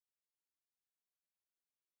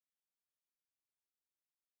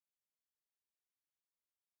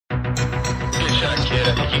Good shot, kid.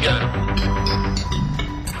 I think you got him.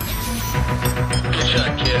 Good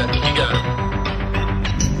shot, kid. I think you got him.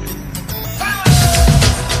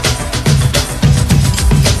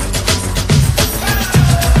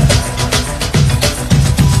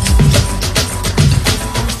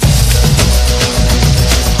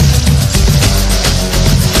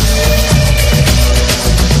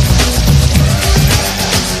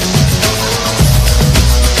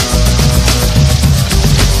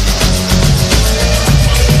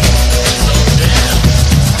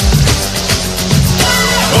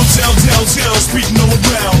 Speeding all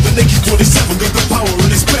around, the naked 47 got the power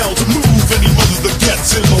in his bell to move any mother that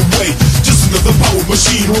gets in the way. Just another power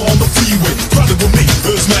machine on the freeway. Riding with me,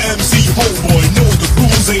 there's my MC homeboy. Know the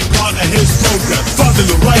rules ain't part of his program. Finding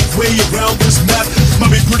the right way around this map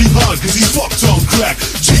might be pretty hard cause he's fucked on crack.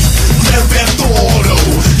 G, Grand Theft Auto,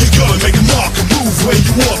 you gotta make a mark and move where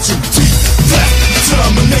you want to. T, flat,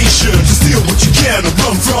 determination to steal what you can and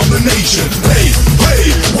run from the nation. Hey,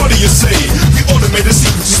 hey, what do you say? We automated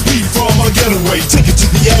secret to speed from our getaway. Take it to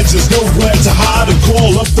the edge, there's nowhere to hide and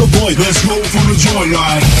call up the boy. Let's go for the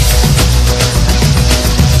joyride.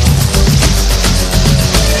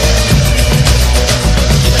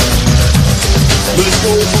 Let's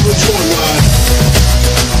go for the joyride.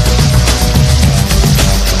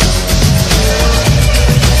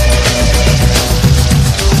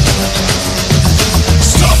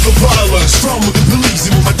 Stop the violence, from with the police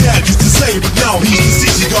and what my dad used to say. But now he's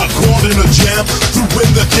deceased, he got caught in a jam. Threw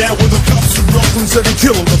in the can with the cops and rough said he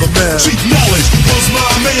killed another man. Cheap knowledge was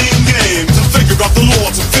my main game, to figure out the law,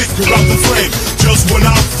 to figure out the frame. Just when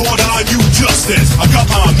I thought I knew justice, I got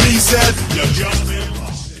my me said, you just been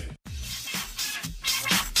lost it.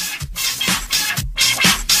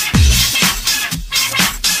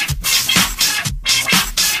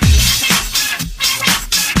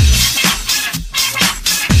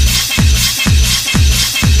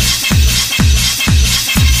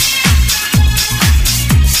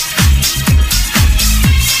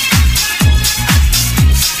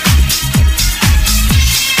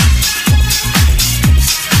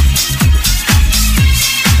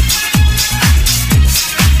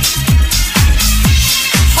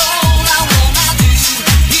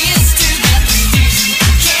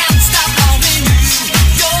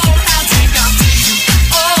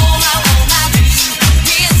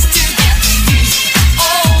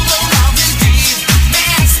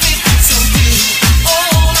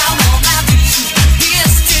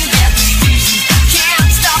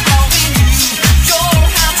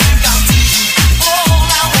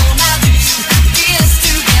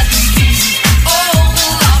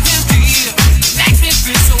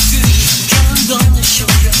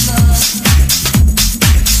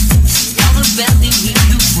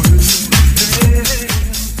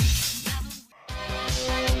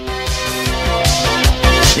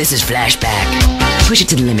 This is Flashback. Push it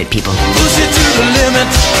to the limit, people. Push it to the limit.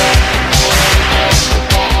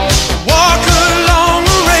 Walk along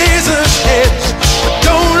a razor's edge. But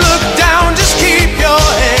don't look down, just keep your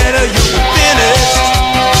head or you'll be finished.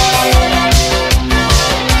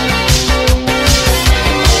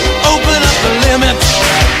 Open up the limit.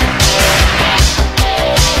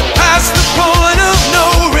 Past the point of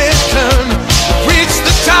no return. Reach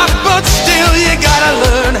the top, but still you gotta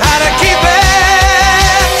learn how to keep it.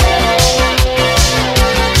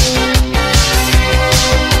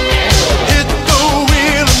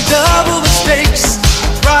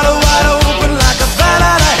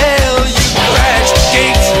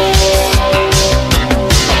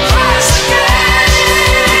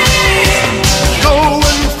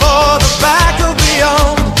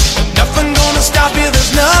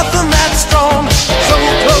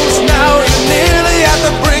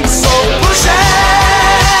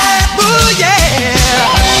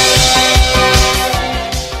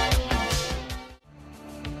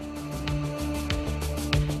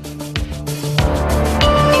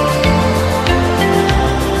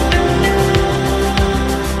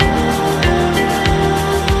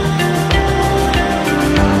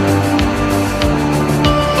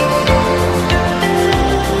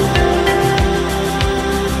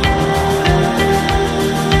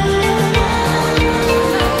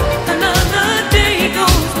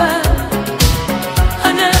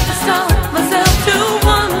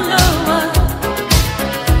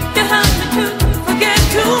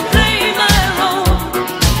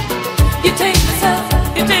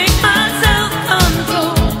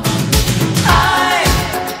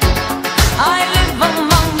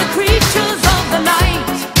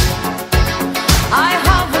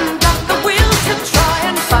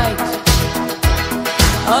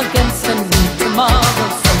 Against a new tomorrow,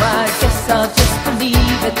 so I guess I'll just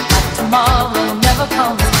believe it. tomorrow never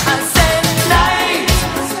comes. I said night,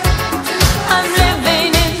 I'm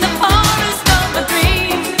living in the forest of a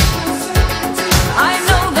dream. I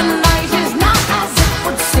know the night is not as it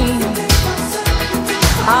would seem.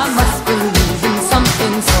 I must believe in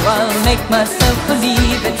something, so I'll make myself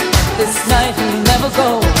believe it. This night will never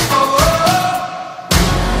go.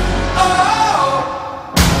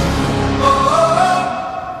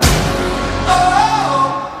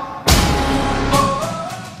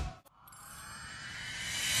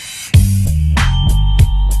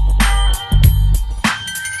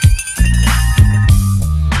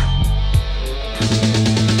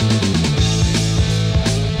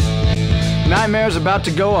 Nightmare's about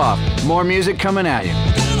to go off. More music coming at you.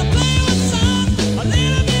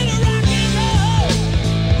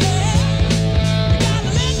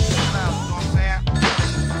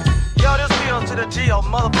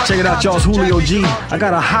 Check it out, y'all. It's Julio G. I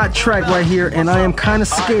got a hot track right here, and I am kind of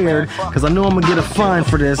scared because I know I'm gonna get a fine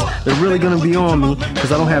for this. They're really gonna be on me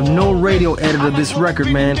because I don't have no radio edit of this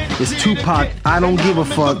record, man. It's Tupac, I don't give a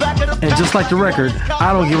fuck. And just like the record,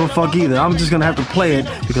 I don't give a fuck either. I'm just gonna have to play it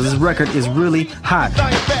because this record is really hot.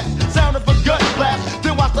 Sound of a gun blast,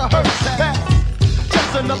 then watch the hearse pass.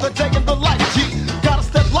 Just another day in the life, G. Gotta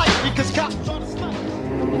step light because cops trying to stop.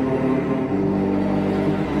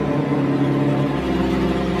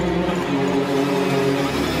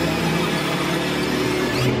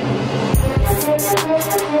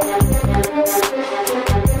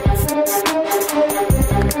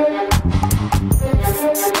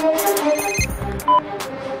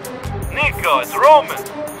 Nico, it's Roman.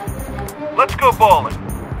 Let's go bowling.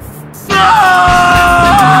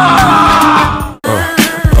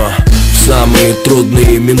 Самые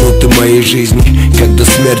трудные минуты моей жизни, когда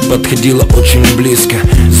смерть подходила очень близко.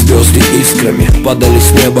 Звезды искрами падали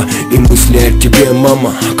с неба, и мысли о тебе,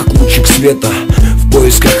 мама, как лучик света. В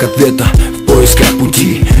поисках ответа, в поисках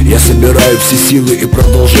пути. Я собираю все силы и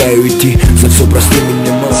продолжаю идти. За все прости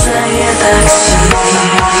меня, мама.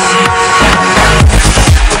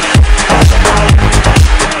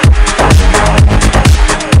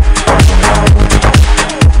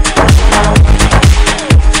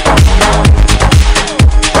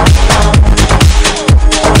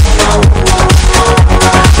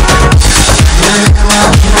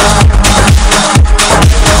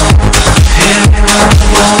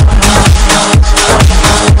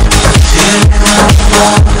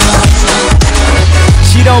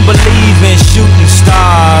 She don't believe in shooting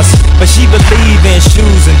stars, but she believe in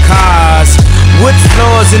shoes and cars. Wood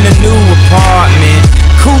floors in the new apartment,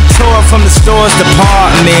 couture from the store's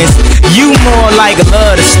departments. You more like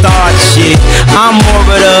love to start shit, I'm more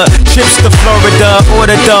of the trips to Florida,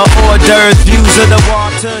 order the hors d'oeuvres, views of the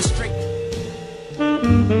water.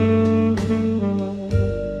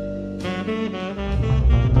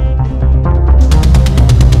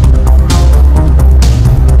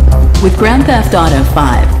 With Grand Theft Auto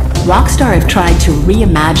 5, Rockstar have tried to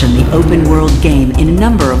reimagine the open world game in a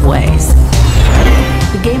number of ways.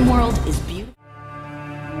 The game world is beautiful.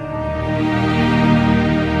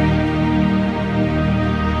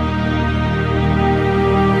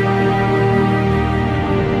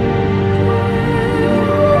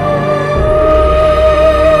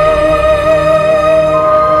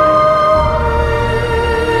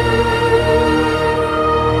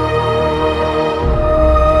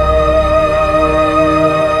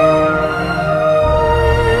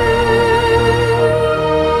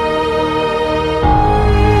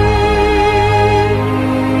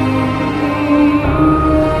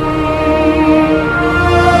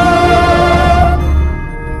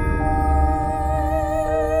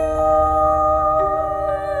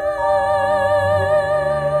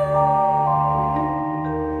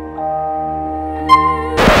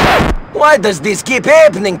 Why does this keep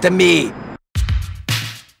happening to me?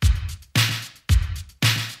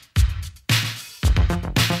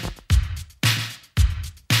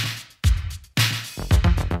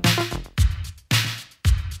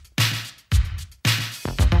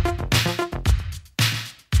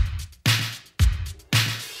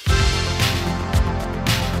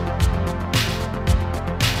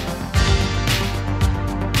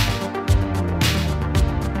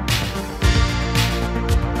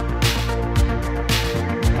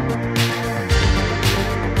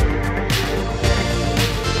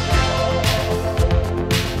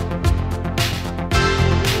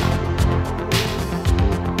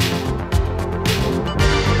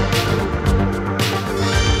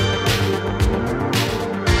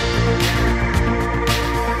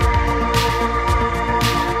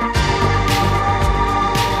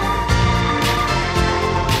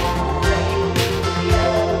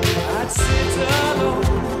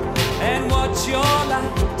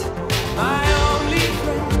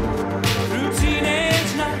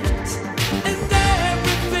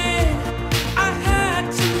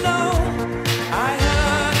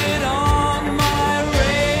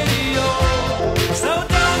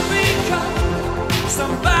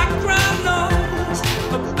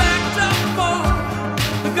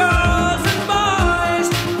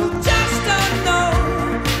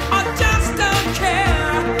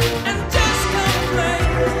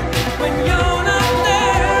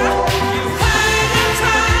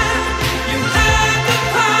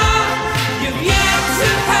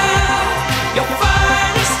 your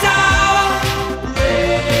finest hour.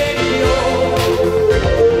 Radio.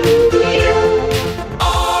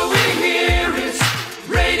 All we hear is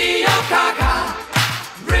Radio Gaga,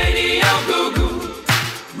 Radio Goo Goo,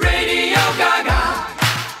 Radio Gaga.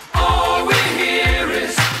 All we hear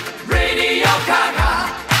is Radio Gaga,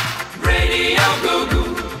 Radio Goo Goo.